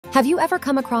Have you ever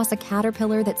come across a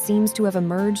caterpillar that seems to have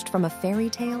emerged from a fairy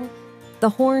tale? The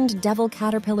horned devil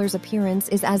caterpillar's appearance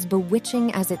is as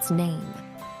bewitching as its name.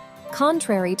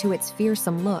 Contrary to its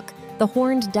fearsome look, the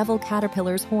horned devil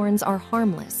caterpillar's horns are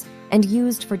harmless and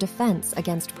used for defense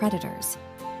against predators.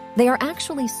 They are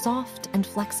actually soft and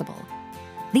flexible.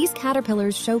 These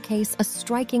caterpillars showcase a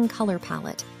striking color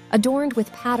palette, adorned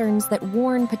with patterns that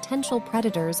warn potential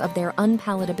predators of their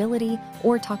unpalatability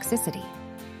or toxicity.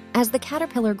 As the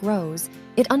caterpillar grows,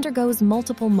 it undergoes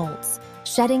multiple molts,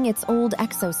 shedding its old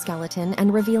exoskeleton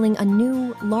and revealing a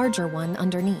new, larger one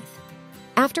underneath.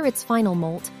 After its final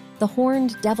molt, the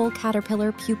horned devil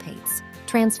caterpillar pupates,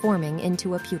 transforming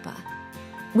into a pupa.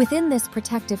 Within this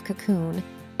protective cocoon,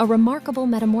 a remarkable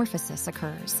metamorphosis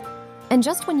occurs. And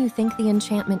just when you think the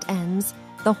enchantment ends,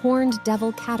 the horned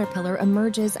devil caterpillar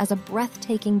emerges as a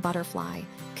breathtaking butterfly,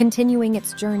 continuing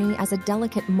its journey as a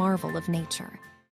delicate marvel of nature.